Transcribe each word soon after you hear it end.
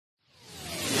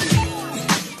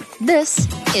This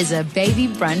is a Baby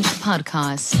Brunch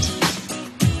podcast.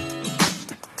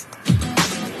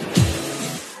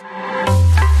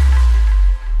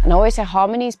 And I always say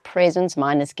harmony is presence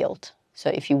minus guilt.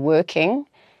 So if you're working,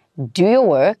 do your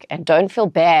work and don't feel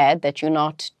bad that you're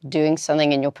not doing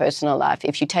something in your personal life.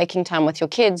 If you're taking time with your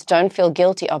kids, don't feel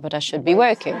guilty, oh, but I should be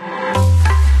working.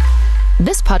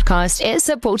 This podcast is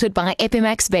supported by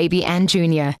Epi-max Baby and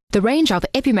Junior. The range of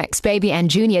Epi-max Baby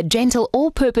and Junior gentle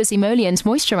all-purpose emollient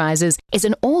moisturizers is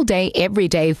an all-day,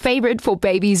 everyday favorite for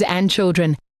babies and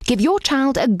children. Give your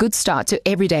child a good start to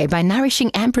every day by nourishing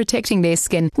and protecting their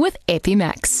skin with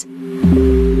Epi-max.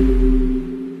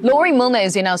 Laurie Milner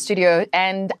is in our studio,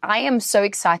 and I am so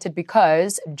excited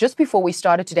because just before we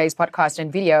started today's podcast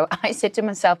and video, I said to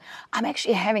myself, I'm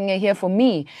actually having her here for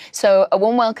me. So a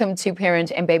warm welcome to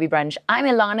Parent and Baby Brunch. I'm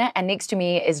Elana, and next to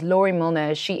me is Laurie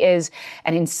Milner. She is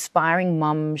an inspiring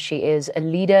mom. She is a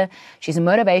leader. She's a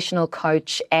motivational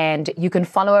coach, and you can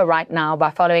follow her right now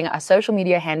by following our social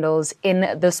media handles in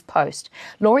this post.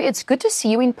 Laurie, it's good to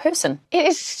see you in person. It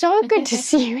is so good to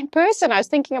see you in person. I was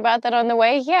thinking about that on the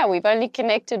way here. We've only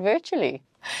connected virtually.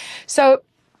 So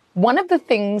one of the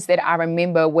things that I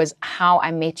remember was how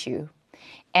I met you.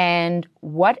 And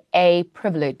what a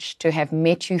privilege to have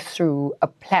met you through a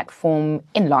platform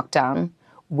in lockdown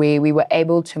where we were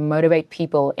able to motivate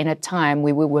people in a time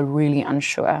where we were really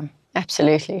unsure.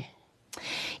 Absolutely.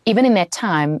 Even in that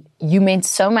time, you meant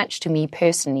so much to me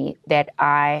personally that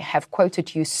I have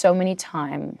quoted you so many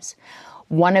times.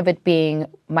 One of it being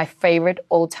my favorite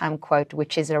all-time quote,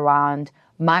 which is around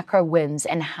micro wins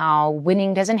and how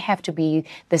winning doesn't have to be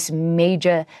this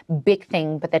major, big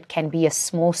thing, but that can be a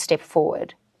small step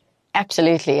forward.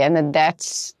 Absolutely. And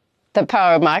that's the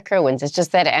power of micro wins. It's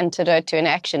just that antidote to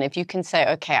inaction. If you can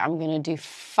say, okay, I'm going to do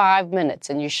 5 minutes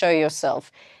and you show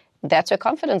yourself, that's where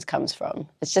confidence comes from.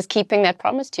 It's just keeping that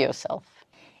promise to yourself.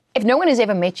 If no one has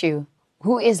ever met you,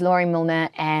 who is Laurie Milner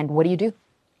and what do you do?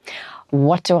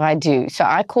 What do I do? So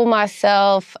I call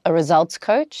myself a results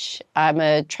coach. I'm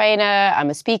a trainer, I'm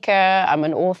a speaker, I'm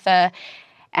an author,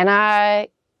 and I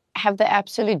have the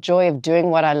absolute joy of doing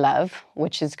what I love,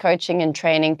 which is coaching and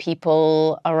training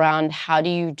people around how do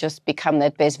you just become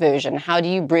that best version? How do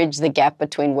you bridge the gap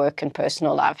between work and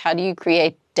personal life? How do you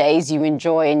create days you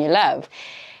enjoy and you love?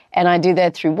 And I do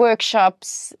that through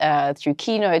workshops, through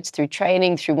keynotes, through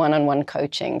training, through one-on-one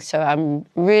coaching. So I'm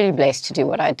really blessed to do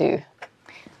what I do.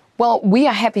 Well, we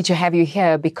are happy to have you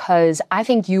here because I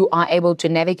think you are able to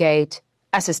navigate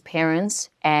us as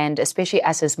parents and especially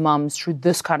us as moms through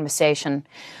this conversation.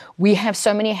 We have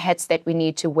so many hats that we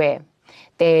need to wear.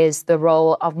 There's the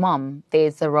role of mom.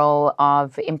 There's the role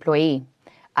of employee.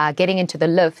 Getting into the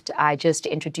lift, I just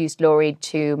introduced Laurie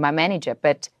to my manager,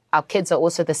 but our kids are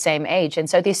also the same age. And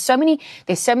so there's so many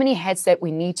hats that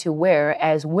we need to wear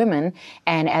as women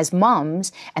and as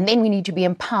moms. And then we need to be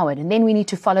empowered. And then we need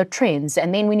to follow trends.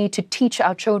 And then we need to teach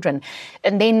our children.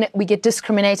 And then we get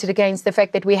discriminated against the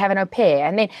fact that we have an au pair.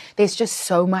 And then there's just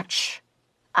so much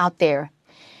out there.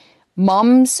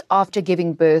 Moms, after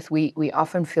giving birth, we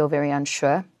often feel very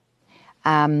unsure.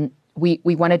 We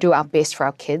want to do our best for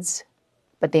our kids,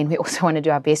 but then we also want to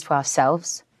do our best for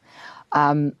ourselves.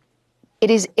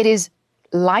 It is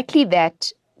likely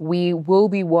that we will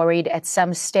be worried at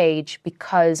some stage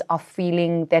because of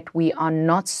feeling that we are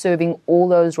not serving all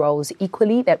those roles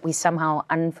equally, that we somehow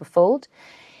unfulfilled.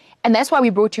 And that's why we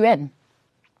brought you in.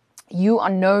 You are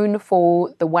known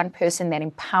for the one person that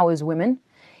empowers women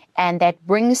and that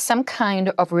brings some kind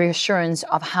of reassurance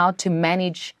of how to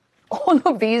manage all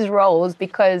of these roles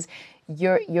because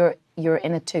you're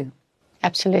in it too.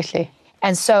 Absolutely.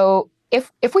 And so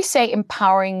if we say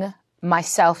empowering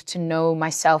myself to know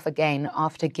myself again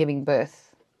after giving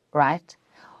birth, right?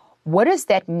 What does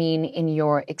that mean in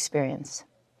your experience?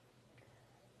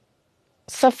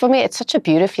 So for me, it's such a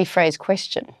beautifully phrased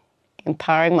question,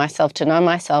 empowering myself to know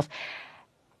myself.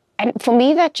 And for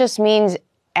me, that just means,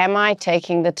 am I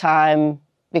taking the time?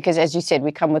 Because as you said,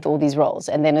 we come with all these roles.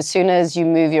 And then as soon as you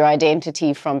move your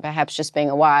identity from perhaps just being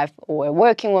a wife or a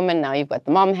working woman, now you've got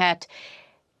the mom hat,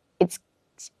 it's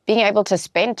being able to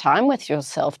spend time with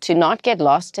yourself, to not get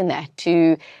lost in that,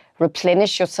 to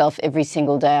replenish yourself every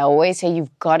single day. I always say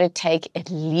you've got to take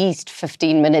at least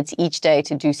 15 minutes each day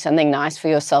to do something nice for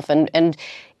yourself. And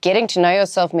getting to know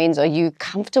yourself means, are you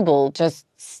comfortable just,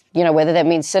 whether that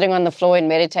means sitting on the floor in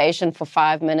meditation for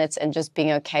 5 minutes and just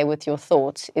being okay with your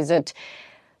thoughts? Is it,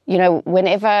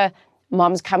 whenever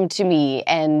moms come to me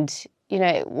and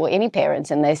any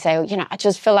parents, and they say, I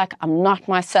just feel like I'm not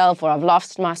myself, or I've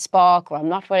lost my spark, or I'm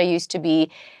not what I used to be.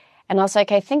 And I was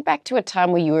like, okay, think back to a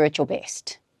time where you were at your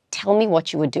best. Tell me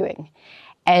what you were doing.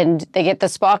 And they get the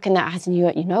spark in their eyes and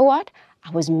you know what? I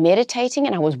was meditating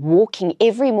and I was walking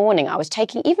every morning. I was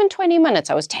taking even 20 minutes.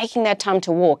 I was taking that time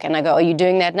to walk. And I go, are you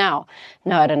doing that now?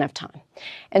 No, I don't have time.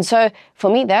 And so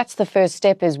for me, that's the first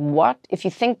step is if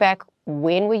you think back,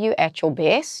 when were you at your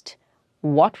best?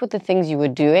 What were the things you were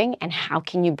doing and how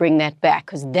can you bring that back?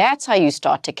 Because that's how you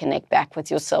start to connect back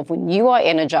with yourself, when you are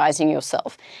energizing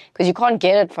yourself, because you can't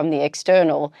get it from the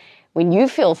external. When you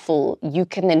feel full, you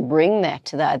can then bring that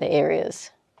to the other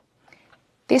areas.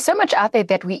 There's so much out there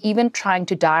that we're even trying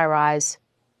to diarize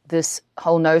this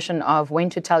whole notion of when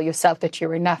to tell yourself that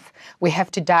you're enough. We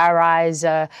have to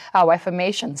diarize our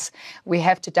affirmations. We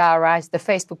have to diarize the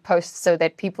Facebook posts so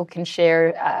that people can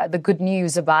share the good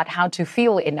news about how to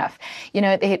feel enough. You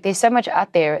know, there's so much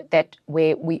out there that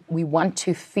where we want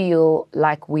to feel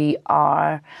like we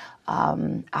are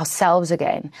ourselves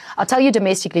again. I'll tell you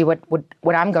domestically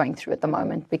what I'm going through at the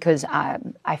moment, because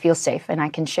I feel safe and I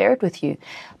can share it with you.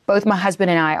 Both my husband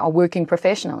and I are working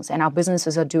professionals and our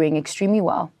businesses are doing extremely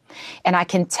well. And I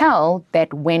can tell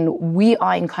that when we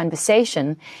are in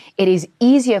conversation, it is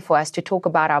easier for us to talk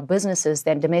about our businesses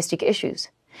than domestic issues.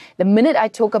 The minute I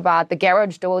talk about the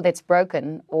garage door that's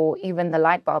broken or even the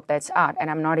light bulb that's out, and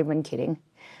I'm not even kidding,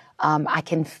 I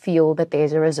can feel that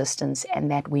there's a resistance and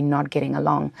that we're not getting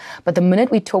along. But the minute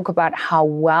we talk about how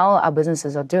well our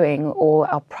businesses are doing or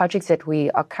our projects that we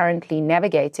are currently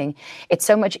navigating, it's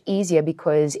so much easier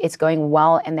because it's going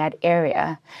well in that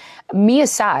area. Me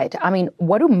aside, I mean,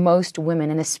 what do most women,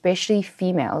 and especially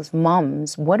females,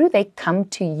 moms, what do they come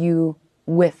to you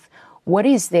with? What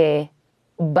is their,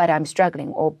 but I'm struggling,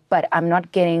 or but I'm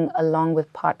not getting along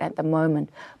with partner at the moment,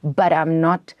 but I'm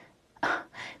not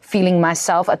feeling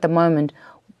myself at the moment?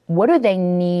 What do they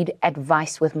need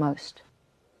advice with most?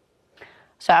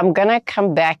 So I'm going to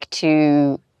come back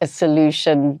to a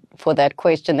solution for that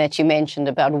question that you mentioned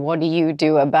about what do you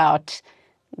do about,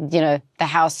 the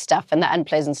house stuff and the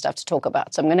unpleasant stuff to talk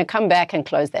about. So I'm going to come back and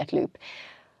close that loop.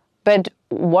 But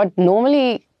what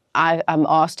normally I'm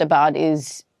asked about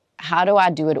is, how do I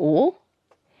do it all?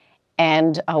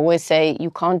 And I always say,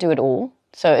 you can't do it all.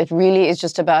 So it really is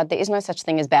just about, there is no such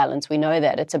thing as balance. We know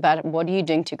that. It's about what are you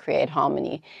doing to create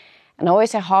harmony. And I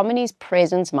always say harmony is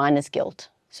presence minus guilt.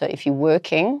 So if you're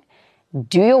working,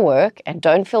 do your work and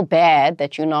don't feel bad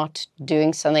that you're not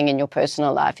doing something in your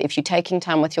personal life. If you're taking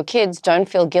time with your kids, don't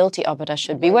feel guilty, but I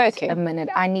should be working. A minute,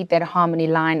 I need that harmony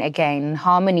line again.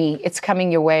 Harmony, it's coming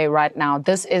your way right now.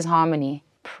 This is harmony.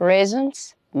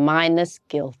 Presence minus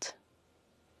guilt.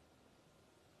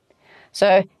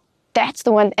 So that's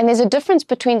the one. And there's a difference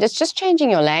between, it's just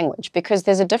changing your language, because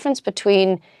there's a difference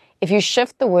between if you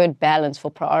shift the word balance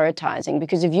for prioritizing,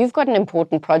 because if you've got an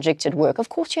important project at work, of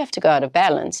course you have to go out of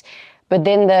balance. But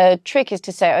then the trick is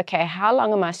to say, okay, how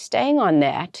long am I staying on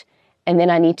that? And then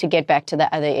I need to get back to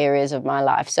the other areas of my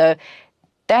life. So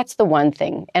that's the one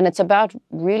thing. And it's about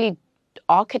really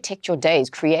architect your days,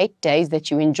 create days that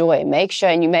you enjoy. Make sure,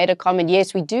 and you made a comment,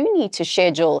 yes, we do need to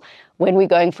schedule when we're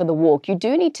going for the walk. You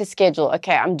do need to schedule,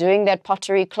 okay, I'm doing that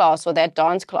pottery class or that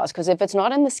dance class, because if it's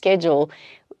not in the schedule,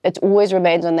 it always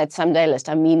remains on that someday list.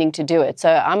 I'm meaning to do it. So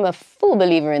I'm a full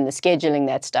believer in the scheduling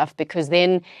that stuff, because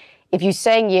then if you're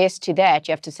saying yes to that,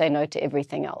 you have to say no to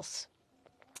everything else.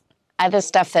 Other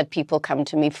stuff that people come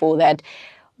to me for, that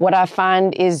what I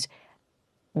find is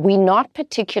we're not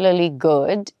particularly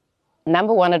good,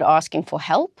 number one, at asking for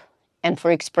help and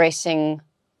for expressing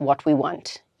what we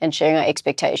want and sharing our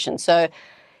expectations. So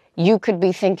you could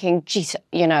be thinking, geez,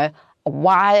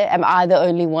 why am I the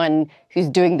only one who's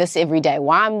doing this every day?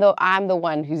 Why I'm the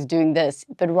one who's doing this?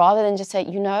 But rather than just say,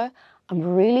 I'm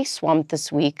really swamped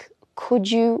this week.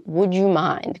 Would you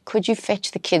mind? Could you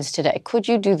fetch the kids today? Could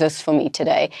you do this for me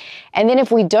today? And then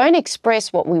if we don't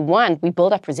express what we want, we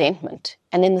build up resentment.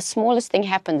 And then the smallest thing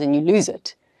happens and you lose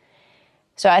it.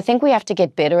 So I think we have to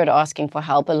get better at asking for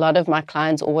help. A lot of my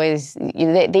clients always,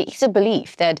 there is a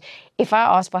belief that if I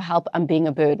ask for help, I'm being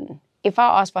a burden. If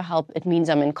I ask for help, it means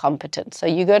I'm incompetent. So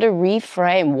you got to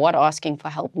reframe what asking for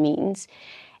help means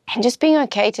and just being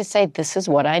okay to say, this is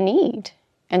what I need,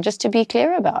 and just to be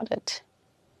clear about it.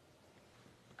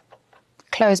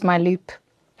 Close my loop.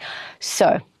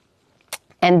 So,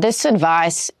 and this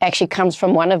advice actually comes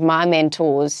from one of my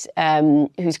mentors,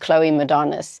 who's Chloe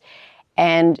Madonis.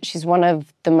 And she's one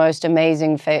of the most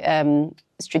amazing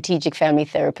strategic family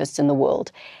therapists in the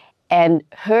world. And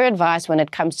her advice when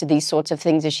it comes to these sorts of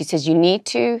things is, she says, you need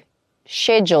to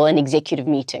schedule an executive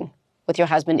meeting with your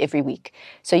husband every week.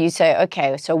 So you say,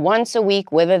 okay, so once a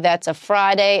week, whether that's a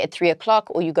Friday at 3:00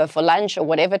 or you go for lunch or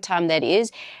whatever time that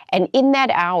is. And in that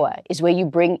hour is where you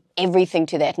bring everything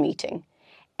to that meeting.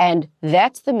 And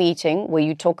that's the meeting where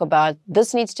you talk about,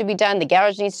 this needs to be done, the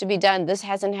garage needs to be done, this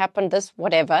hasn't happened, this,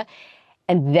 whatever.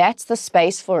 And that's the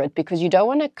space for it, because you don't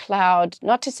want to cloud,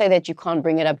 not to say that you can't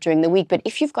bring it up during the week, but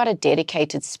if you've got a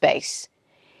dedicated space,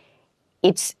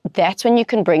 that's when you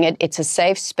can bring it. It's a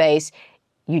safe space.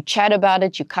 You chat about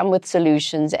it, you come with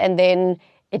solutions, and then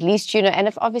at least, you know, and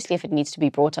if it needs to be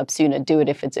brought up sooner, do it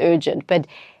if it's urgent. But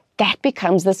that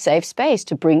becomes the safe space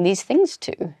to bring these things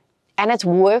to. And it's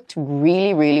worked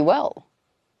really, really well.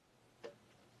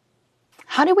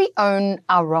 How do we own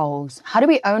our roles? How do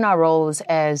we own our roles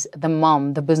as the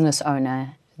mom, the business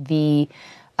owner, the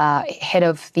head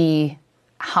of the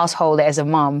household as a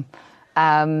mom?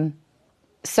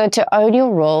 So to own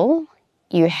your role,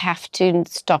 you have to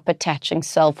stop attaching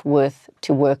self-worth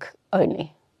to work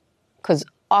only. Because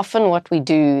often what we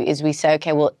do is we say,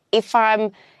 okay, well, if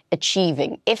I'm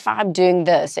achieving, if I'm doing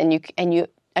this, and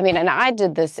I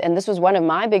did this, and this was one of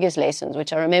my biggest lessons,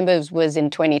 which I remember was in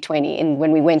 2020,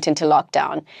 when we went into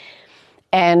lockdown.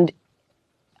 And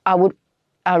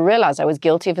I realized I was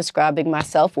guilty of ascribing my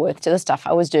self-worth to the stuff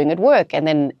I was doing at work. And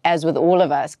then, as with all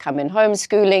of us, come in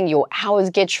homeschooling, your hours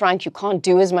get shrunk, you can't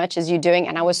do as much as you're doing.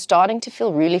 And I was starting to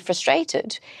feel really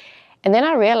frustrated. And then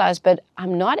I realized, but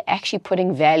I'm not actually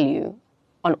putting value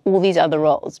on all these other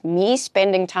roles. Me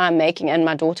spending time and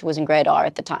my daughter was in grade R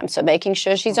at the time, so making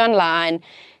sure she's online,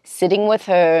 sitting with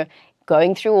her,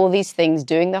 going through all these things,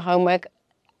 doing the homework,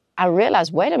 I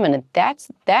realized, wait a minute,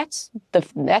 that's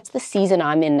the season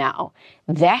I'm in now.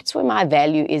 That's where my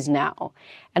value is now.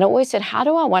 And I always said, how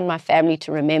do I want my family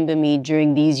to remember me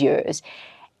during these years?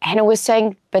 And I was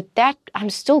saying, but that I'm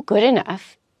still good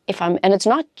enough and it's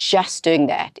not just doing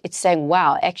that. It's saying,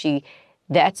 wow, actually,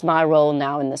 that's my role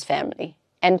now in this family.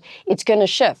 And it's going to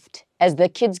shift as the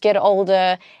kids get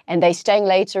older and they're staying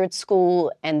later at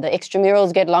school and the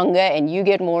extramurals get longer and you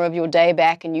get more of your day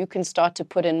back and you can start to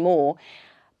put in more.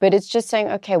 But it's just saying,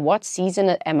 okay, what season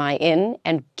am I in?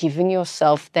 And giving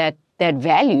yourself that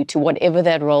value to whatever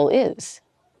that role is.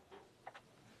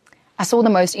 I saw the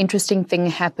most interesting thing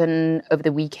happen over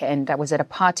the weekend. I was at a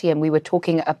party and we were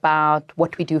talking about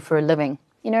what we do for a living.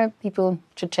 You know, people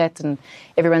chit-chat and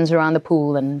everyone's around the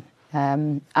pool, and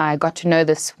I got to know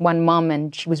this one mom,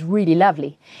 and she was really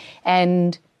lovely.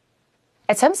 And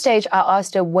at some stage, I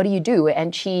asked her, what do you do?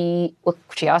 And she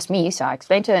asked me, so I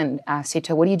explained to her, and I said to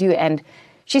her, what do you do? And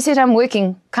she said, I'm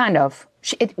working, kind of.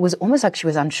 It was almost like she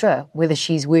was unsure whether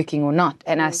she's working or not.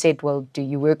 And I said, well, do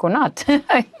you work or not?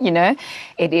 You know,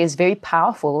 it is very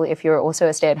powerful if you're also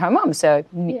a stay-at-home mom. So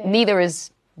neither is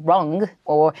wrong.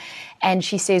 And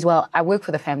she says, well, I work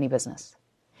for the family business.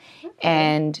 Okay.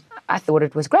 And I thought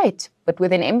it was great. But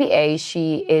with an MBA,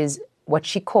 she is what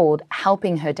she called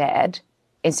helping her dad,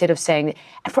 instead of saying,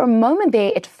 and for a moment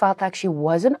there, it felt like she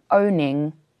wasn't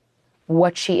owning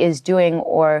what she is doing,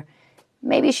 or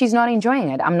maybe she's not enjoying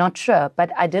it. I'm not sure.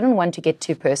 But I didn't want to get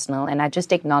too personal, and I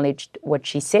just acknowledged what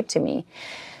she said to me.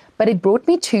 But it brought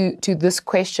me to this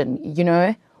question, you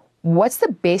know, what's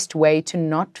the best way to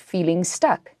not feeling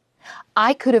stuck?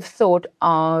 I could have thought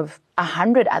of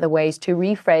 100 other ways to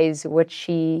rephrase what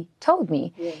she told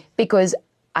me. Yeah. Because,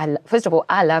 first of all,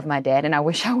 I love my dad and I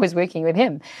wish I was working with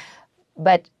him.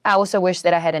 But I also wish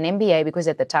that I had an MBA, because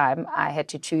at the time I had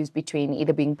to choose between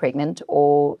either being pregnant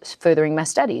or furthering my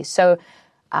studies. So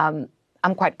I'm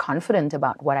quite confident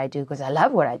about what I do because I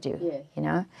love what I do, you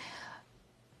know.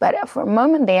 But for a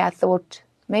moment there, I thought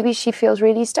maybe she feels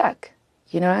really stuck,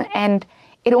 you know. And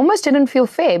it almost didn't feel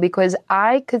fair, because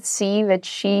I could see that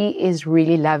she is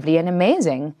really lovely and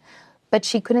amazing, but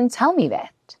she couldn't tell me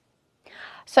that.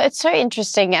 So it's so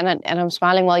interesting, and I'm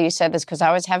smiling while you said this, because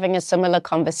I was having a similar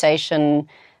conversation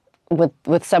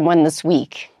with someone this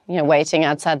week, you know, waiting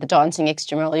outside the dancing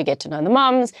extramural. You get to know the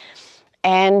moms.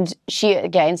 And she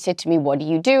again said to me, what do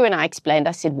you do? And I explained,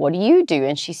 I said, what do you do?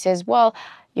 And she says, well,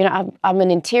 you know, I'm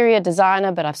an interior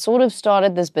designer, but I've sort of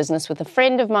started this business with a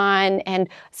friend of mine, and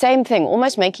same thing,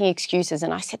 almost making excuses.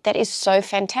 And I said, that is so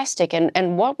fantastic.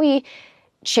 And what we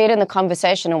shared in the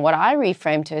conversation, and what I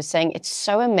reframed to her, saying, it's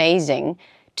so amazing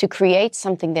to create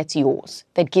something that's yours,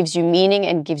 that gives you meaning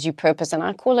and gives you purpose. And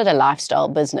I call it a lifestyle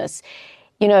business.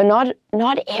 You know,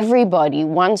 not everybody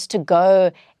wants to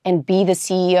go and be the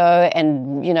CEO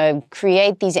and, you know,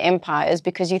 create these empires,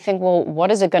 because you think, well,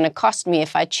 what is it going to cost me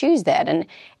if I choose that?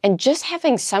 And just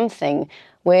having something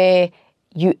where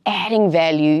you adding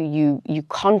value, you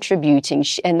contributing,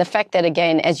 and the fact that,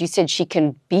 again, as you said, she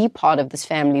can be part of this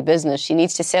family business. She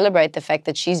needs to celebrate the fact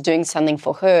that she's doing something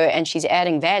for her and she's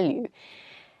adding value.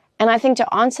 And I think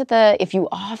to answer if you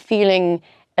are feeling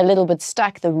a little bit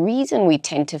stuck, the reason we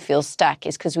tend to feel stuck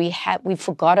is because we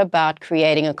forgot about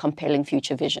creating a compelling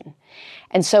future vision.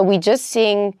 And so we're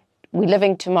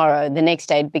living tomorrow, the next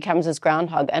day it becomes this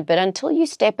groundhog. But until you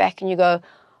step back and you go,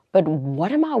 but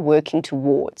what am I working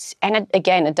towards? And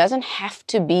again, it doesn't have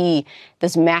to be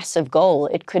this massive goal.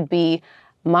 It could be,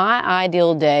 my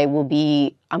ideal day will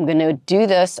be, I'm going to do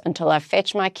this until I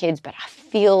fetch my kids, but I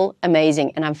feel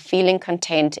amazing and I'm feeling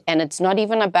content. And it's not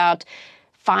even about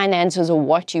finances or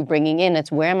what you're bringing in.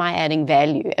 It's where am I adding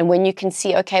value? And when you can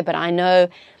see, okay, but I know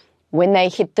when they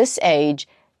hit this age,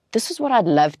 this is what I'd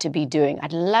love to be doing.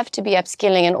 I'd love to be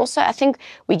upskilling. And also, I think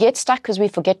we get stuck because we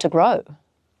forget to grow.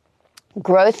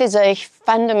 Growth is a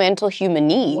fundamental human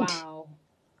need. Wow.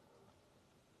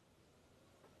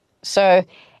 So,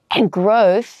 and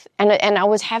growth, and I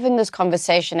was having this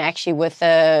conversation actually with,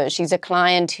 she's a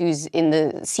client who's in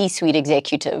the C-suite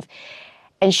executive,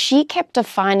 and she kept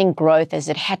defining growth as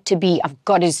it had to be, I've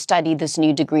got to study this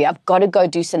new degree. I've got to go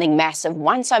do something massive.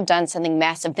 Once I've done something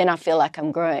massive, then I feel like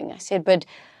I'm growing. I said, but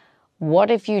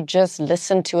what if you just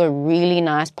listened to a really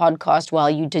nice podcast while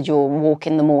you did your walk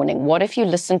in the morning? What if you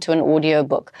listened to an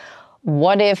audiobook?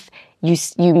 What if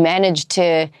you managed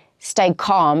to stay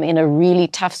calm in a really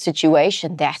tough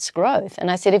situation? That's growth. And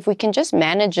I said, if we can just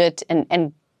manage it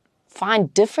and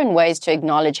find different ways to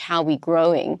acknowledge how we're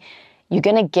growing, you're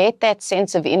going to get that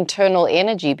sense of internal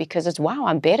energy because it's, wow,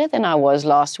 I'm better than I was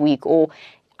last week, or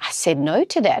I said no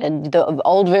to that. And the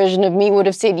old version of me would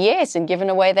have said yes and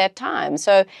given away that time.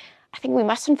 So I think we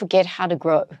mustn't forget how to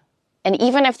grow. And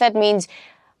even if that means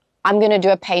I'm going to do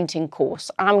a painting course,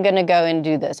 I'm going to go and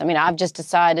do this. I mean, I've just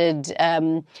decided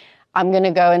I'm going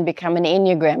to go and become an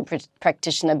Enneagram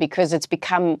practitioner because it's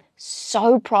become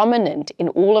so prominent in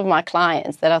all of my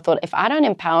clients that I thought, if I don't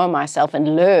empower myself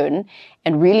and learn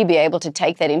and really be able to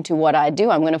take that into what I do,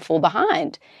 I'm going to fall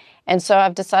behind. And so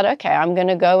I've decided, okay, I'm going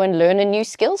to go and learn a new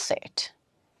skill set.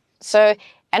 So,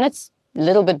 and it's a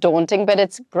little bit daunting, but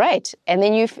it's great. And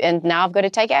now I've got to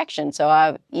take action. So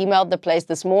I've emailed the place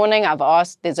this morning. I've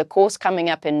asked, there's a course coming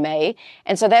up in May.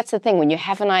 And so that's the thing. When you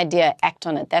have an idea, act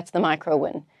on it. That's the micro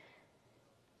win.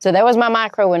 So that was my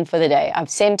micro win for the day. I've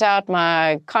sent out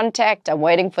my contact. I'm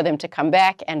waiting for them to come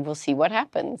back and we'll see what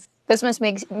happens. This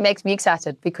makes me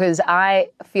excited because I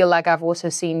feel like I've also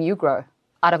seen you grow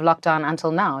out of lockdown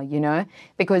until now, you know,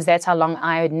 because that's how long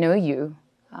I know you.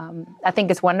 I think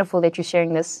it's wonderful that you're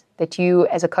sharing this, that you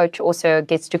as a coach also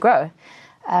gets to grow,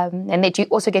 and that you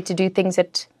also get to do things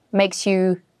that makes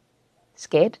you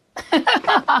scared.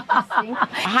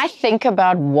 I think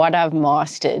about what I've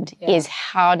mastered is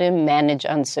how to manage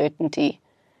uncertainty.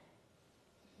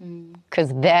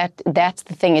 Because that's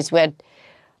the thing is where,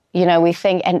 you know, we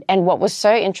think, and what was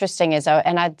so interesting is,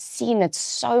 and I'd seen it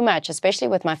so much, especially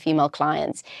with my female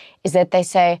clients, is that they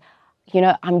say, you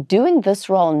know, I'm doing this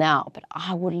role now, but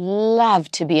I would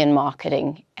love to be in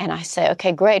marketing. And I say,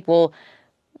 okay, great. Well,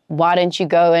 why don't you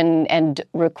go and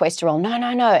request a role? No.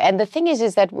 And the thing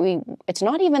is that it's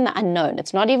not even the unknown.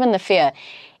 It's not even the fear.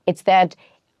 It's that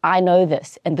I know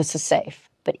this and this is safe.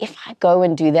 But if I go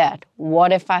and do that,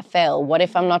 what if I fail? What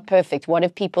if I'm not perfect? What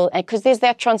if people, because there's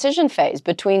that transition phase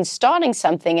between starting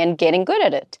something and getting good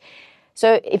at it.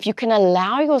 So if you can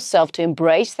allow yourself to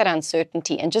embrace that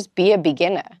uncertainty and just be a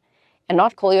beginner and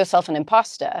not call yourself an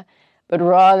imposter, but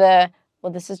rather,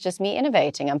 well, this is just me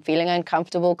innovating. I'm feeling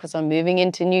uncomfortable because I'm moving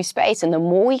into new space. And the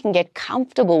more we can get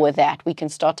comfortable with that, we can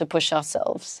start to push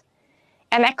ourselves.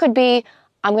 And that could be,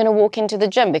 I'm going to walk into the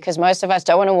gym, because most of us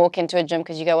don't want to walk into a gym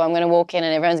because you go, well, I'm going to walk in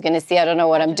and everyone's going to see I don't know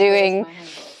what I'm doing.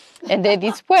 And there are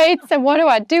these weights and what do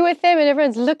I do with them? And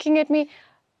everyone's looking at me.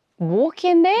 Walk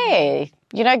in there.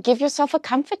 You know, give yourself a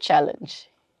comfort challenge.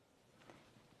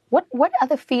 What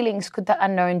other feelings could the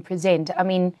unknown present? I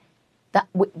mean,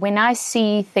 when I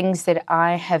see things that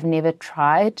I have never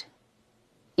tried,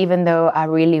 even though I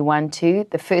really want to,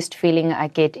 the first feeling I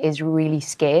get is really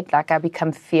scared, like I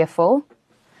become fearful.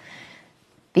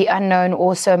 The unknown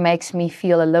also makes me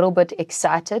feel a little bit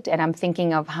excited, and I'm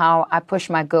thinking of how I push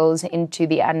my girls into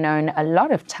the unknown a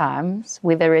lot of times,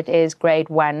 whether it is grade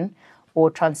 1 or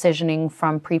transitioning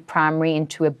from pre-primary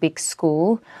into a big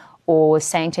school, or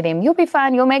saying to them, you'll be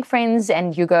fine, you'll make friends,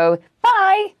 and you go,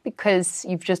 bye, because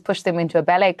you've just pushed them into a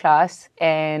ballet class.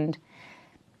 And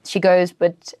she goes,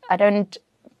 but I don't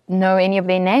know any of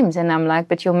their names. And I'm like,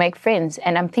 but you'll make friends.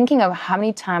 And I'm thinking of how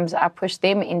many times I pushed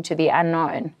them into the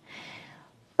unknown.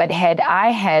 But had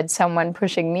I had someone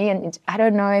pushing me, and I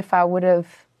don't know if I would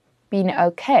have been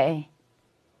okay.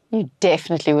 You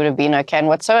definitely would have been okay. And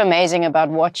what's so amazing about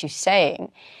what you're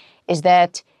saying is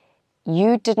that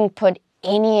you didn't put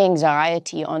any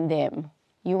anxiety on them.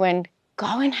 You went,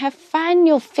 go and have fun,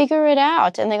 you'll figure it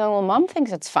out. And they go, well, Mom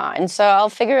thinks it's fine, so I'll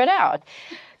figure it out.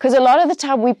 Because a lot of the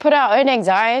time we put our own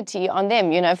anxiety on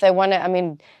them, you know, if they want to, I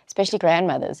mean, especially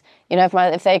grandmothers, you know,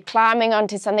 if they're climbing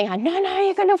onto something, no,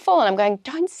 you're going to fall. And I'm going,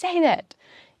 don't say that.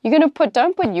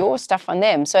 don't put your stuff on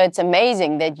them. So it's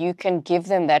amazing that you can give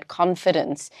them that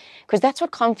confidence, because that's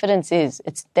what confidence is.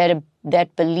 It's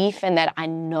that belief in that I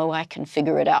know I can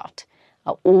figure it out.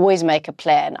 I always make a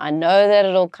plan. I know that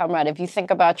it'll come right. If you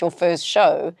think about your first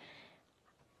show,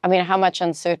 I mean, how much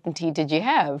uncertainty did you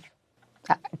have?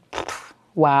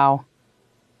 Wow.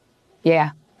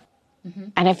 Yeah. Mm-hmm.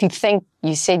 And if you think,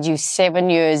 you said you 7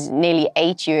 years, nearly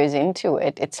 8 years into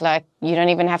it, it's like you don't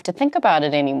even have to think about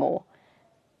it anymore.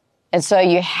 And so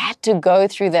you had to go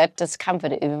through that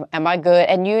discomfort. Am I good?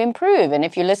 And you improve. And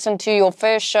if you listen to your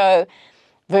first show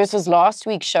versus last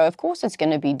week's show, of course it's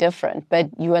going to be different, but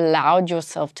you allowed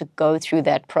yourself to go through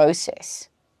that process.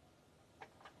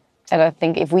 And I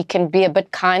think if we can be a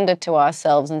bit kinder to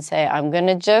ourselves and say, I'm going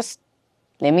to just,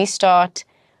 let me start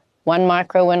one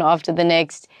micro win after the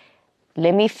next,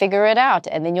 let me figure it out,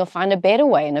 and then you'll find a better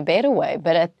way and a better way.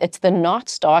 But it's the not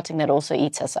starting that also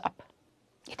eats us up.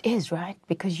 It is, right?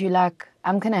 Because you're like,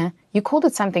 you called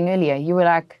it something earlier. You were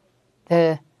like,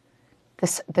 the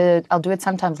I'll do it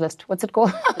sometimes list. What's it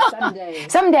called?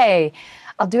 Someday.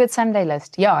 I'll do it someday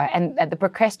list. Yeah, and the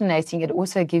procrastinating, it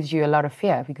also gives you a lot of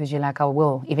fear because you're like, I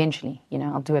will eventually,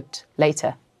 I'll do it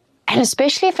later. And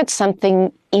especially if it's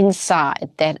something inside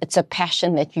that it's a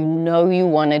passion that you know you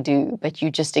want to do, but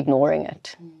you're just ignoring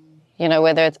it.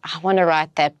 Whether it's, I want to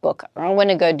write that book, or I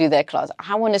want to go do that class,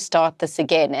 I want to start this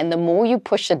again. And the more you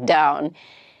push it down,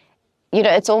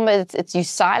 it's you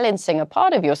silencing a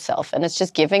part of yourself, and it's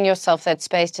just giving yourself that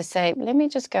space to say, let me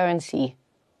just go and see.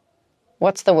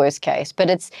 What's the worst case?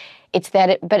 But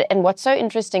and what's so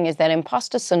interesting is that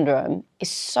imposter syndrome is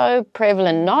so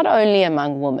prevalent, not only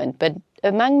among women, but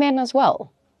among men as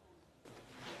well.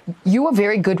 You are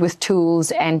very good with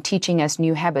tools and teaching us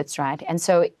new habits, right? And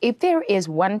so if there is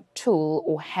one tool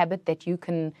or habit that you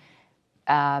can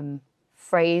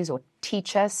phrase or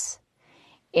teach us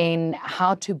in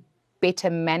how to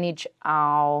better manage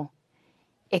our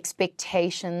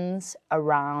expectations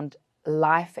around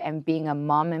life and being a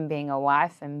mom and being a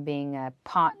wife and being a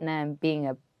partner and being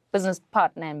a business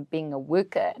partner and being a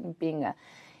worker and being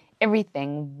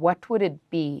everything, what would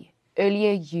it be?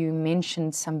 Earlier you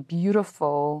mentioned some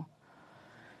beautiful,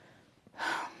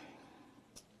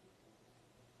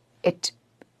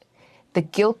 the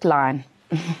guilt line.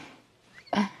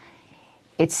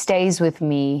 It stays with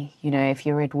me, if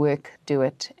you're at work, do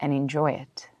it and enjoy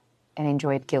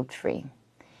it guilt-free.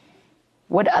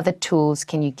 What other tools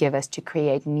can you give us to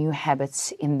create new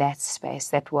habits in that space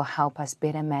that will help us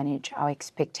better manage our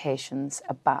expectations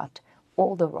about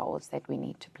all the roles that we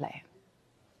need to play?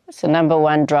 So number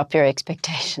one, drop your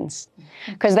expectations.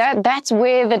 Because that's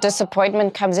where the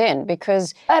disappointment comes in.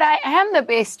 But I am the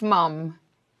best mom.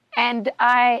 And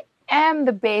I am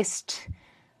the best.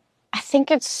 I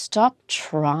think it's stop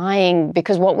trying.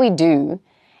 Because what we do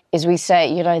is we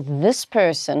say, this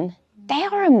person, they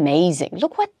are amazing.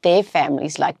 Look what their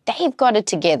family's like. They've got it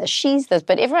together. She's this.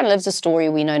 But everyone lives a story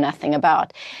we know nothing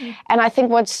about. And I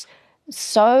think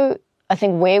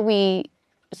where we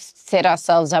set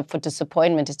ourselves up for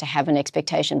disappointment is to have an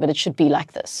expectation, but it should be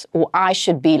like this, or I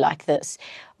should be like this,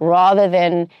 rather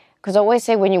than, because I always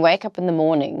say when you wake up in the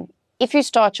morning, if you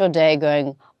start your day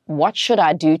going, what should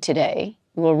I do today?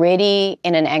 You're already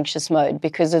in an anxious mode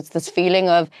because it's this feeling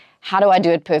of, how do I do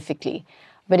it perfectly?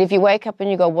 But if you wake up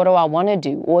and you go, what do I want to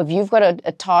do? Or if you've got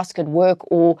a task at work,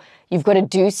 or you've got to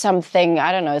do something,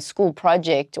 I don't know, a school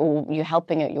project, or you're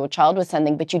helping your child with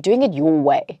something, but you're doing it your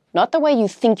way. Not the way you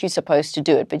think you're supposed to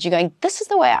do it, but you're going, this is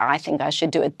the way I think I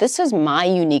should do it. This is my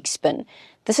unique spin.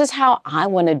 This is how I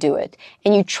want to do it.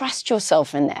 And you trust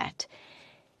yourself in that.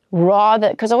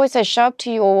 Because I always say, show up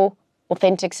to your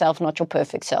authentic self, not your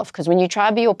perfect self. Because when you try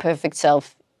to be your perfect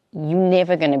self, you're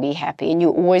never going to be happy, and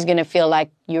you're always going to feel like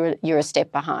you're a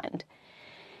step behind.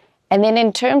 And then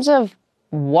in terms of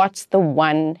what's the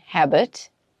one habit,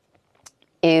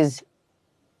 is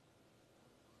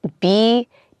be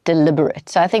deliberate.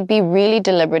 So I think be really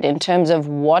deliberate in terms of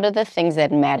what are the things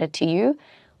that matter to you.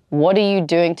 What are you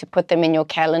doing to put them in your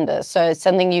calendar? So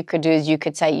something you could do is you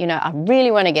could say, I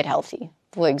really want to get healthy,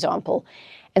 for example.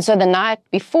 And so the night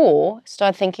before,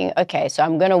 start thinking, okay, so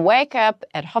I'm going to wake up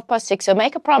at 6:30, so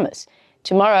make a promise.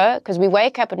 Tomorrow, because we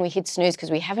wake up and we hit snooze because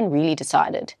we haven't really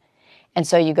decided. And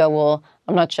so you go, well,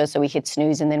 I'm not sure, so we hit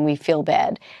snooze and then we feel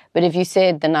bad. But if you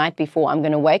said the night before, I'm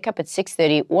going to wake up at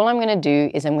 6:30, all I'm going to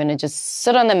do is I'm going to just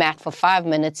sit on the mat for 5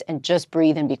 minutes and just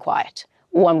breathe and be quiet.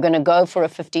 Or I'm going to go for a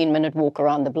 15-minute walk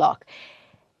around the block.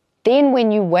 Then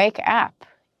when you wake up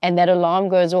and that alarm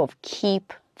goes off,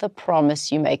 keep the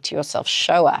promise you make to yourself.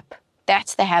 Show up.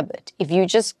 That's the habit. If you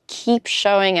just keep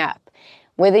showing up,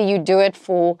 whether you do it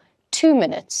for 2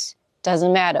 minutes,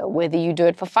 doesn't matter. Whether you do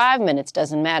it for 5 minutes,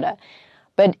 doesn't matter.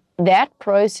 But that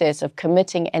process of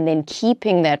committing and then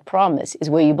keeping that promise is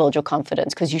where you build your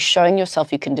confidence, because you're showing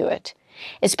yourself you can do it.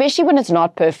 Especially when it's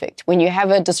not perfect, when you have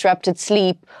a disrupted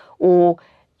sleep, or,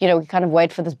 we kind of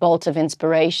wait for this bolt of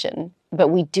inspiration, but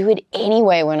we do it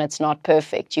anyway when it's not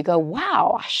perfect. You go,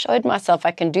 wow, I showed myself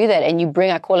I can do that. And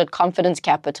I call it confidence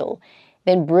capital.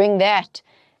 Then bring that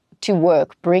to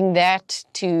work, bring that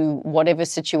to whatever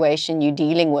situation you're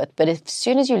dealing with. But as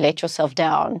soon as you let yourself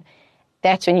down,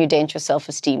 that's when you dent your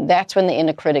self-esteem. That's when the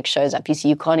inner critic shows up. You see,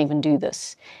 you can't even do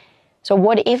this. So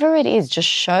whatever it is, just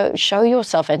show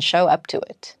yourself and show up to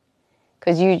it.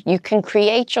 Because you can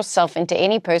create yourself into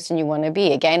any person you want to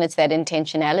be. Again, it's that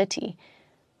intentionality.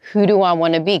 Who do I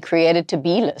want to be? Create a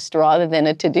to-be list rather than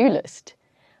a to-do list.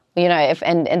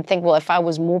 And think, well, if I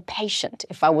was more patient,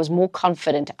 if I was more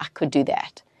confident, I could do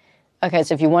that. Okay,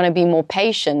 so if you want to be more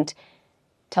patient,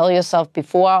 tell yourself,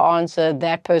 before I answer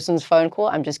that person's phone call,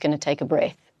 I'm just going to take a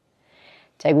breath.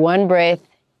 Take one breath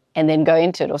and then go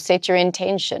into it, or set your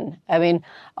intention. I mean,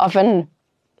 often,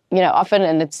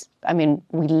 and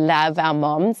we love our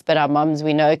moms, but our moms,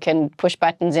 we know, can push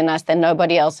buttons in us that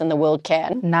nobody else in the world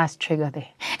can. Nice trigger there.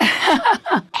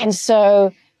 And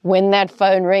so when that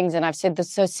phone rings, and I've said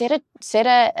this, so set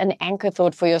an anchor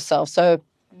thought for yourself. So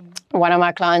one of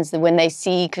my clients, when they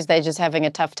see, because they're just having a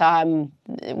tough time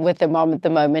with their mom at the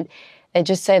moment, they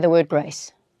just say the word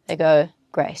grace. They go,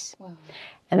 grace. Wow.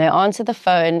 And they answer the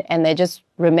phone and they just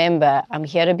remember, I'm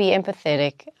here to be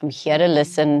empathetic. I'm here to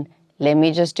listen. Let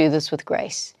me just do this with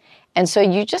grace. And so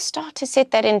you just start to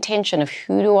set that intention of,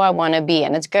 who do I want to be?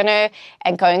 And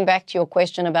and going back to your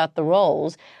question about the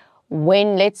roles,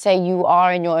 when, let's say, you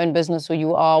are in your own business or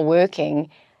you are working,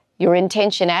 your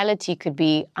intentionality could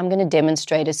be, I'm going to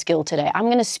demonstrate a skill today. I'm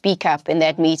going to speak up in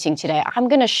that meeting today. I'm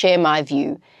going to share my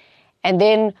view. And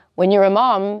then when you're a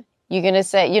mom, you're going to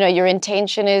say, your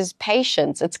intention is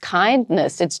patience, it's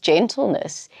kindness, it's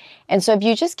gentleness. And so if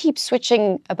you just keep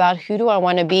switching about, who do I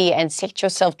want to be, and set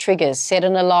yourself triggers, set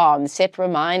an alarm, set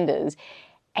reminders,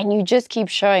 and you just keep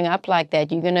showing up like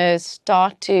that, you're going to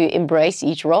start to embrace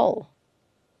each role.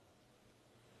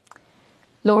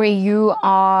 Laurie, you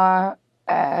are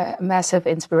a massive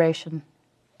inspiration,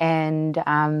 and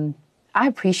I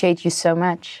appreciate you so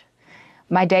much.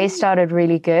 My day started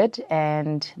really good,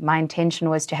 and my intention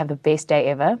was to have the best day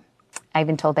ever. I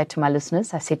even told that to my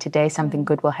listeners. I said, today something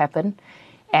good will happen,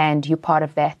 and you're part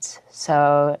of that.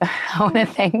 So I want to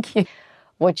thank you.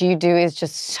 What you do is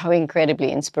just so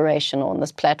incredibly inspirational on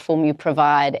this platform you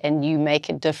provide, and you make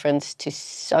a difference to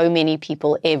so many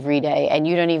people every day, and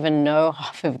you don't even know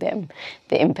half of them,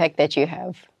 the impact that you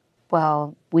have.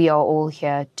 Well, we are all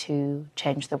here to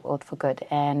change the world for good,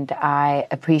 and I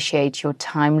appreciate your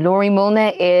time. Laurie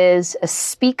Milner is a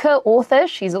speaker, author.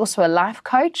 She's also a life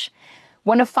coach.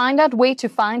 Want to find out where to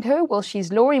find her? Well,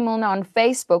 she's Laurie Milner on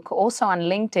Facebook, also on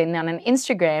LinkedIn, and on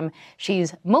Instagram,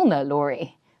 she's Milner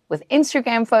Laurie, with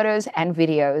Instagram photos and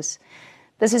videos.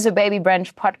 This is a Baby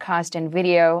Brunch podcast and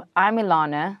video. I'm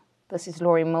Elana. This is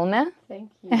Laurie Milner. Thank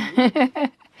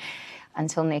you.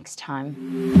 Until next time.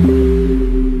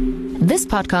 This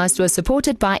podcast was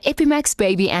supported by Epi-max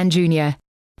Baby and Junior.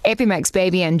 Epi-max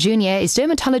Baby and Junior is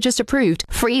dermatologist approved,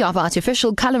 free of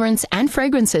artificial colorants and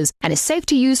fragrances, and is safe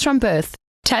to use from birth.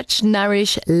 Touch,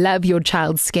 nourish, love your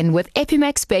child's skin with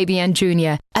Epi-max Baby and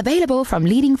Junior. Available from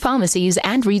leading pharmacies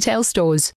and retail stores.